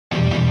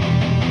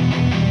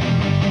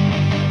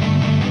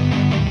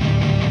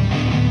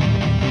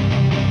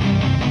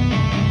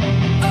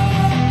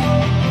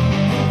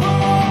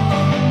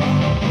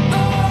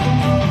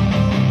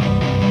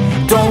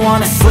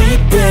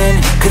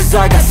moving, cause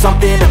I got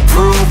something to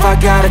prove. I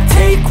gotta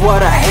take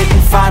what I hate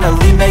and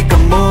finally make a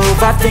move.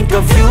 I think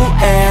of you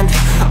and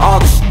all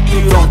the shit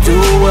you don't do.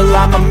 Well,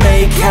 I'ma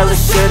make hella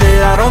sure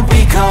that I don't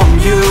become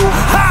you.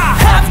 I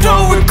have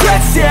no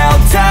regrets, yeah,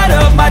 I'll tie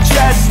up my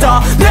chest.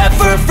 I'll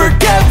never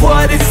forget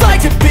what it's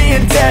like to be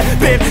in debt.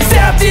 Been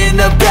stabbed in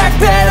the back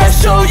bed, I'll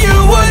show you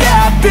what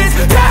happens.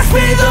 Pass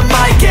me the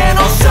mic and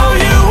I'll show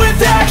you with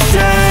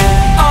action.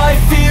 I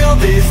feel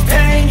this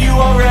pain, you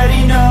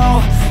already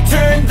know.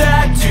 Turn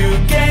that to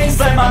gains,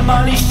 let my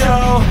money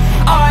show.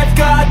 I've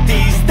got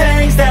these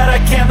things that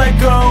I can't let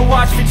go.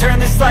 Watch me turn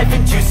this life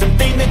into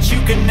something that you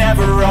can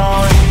never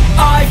own.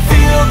 I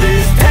feel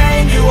this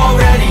pain, you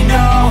already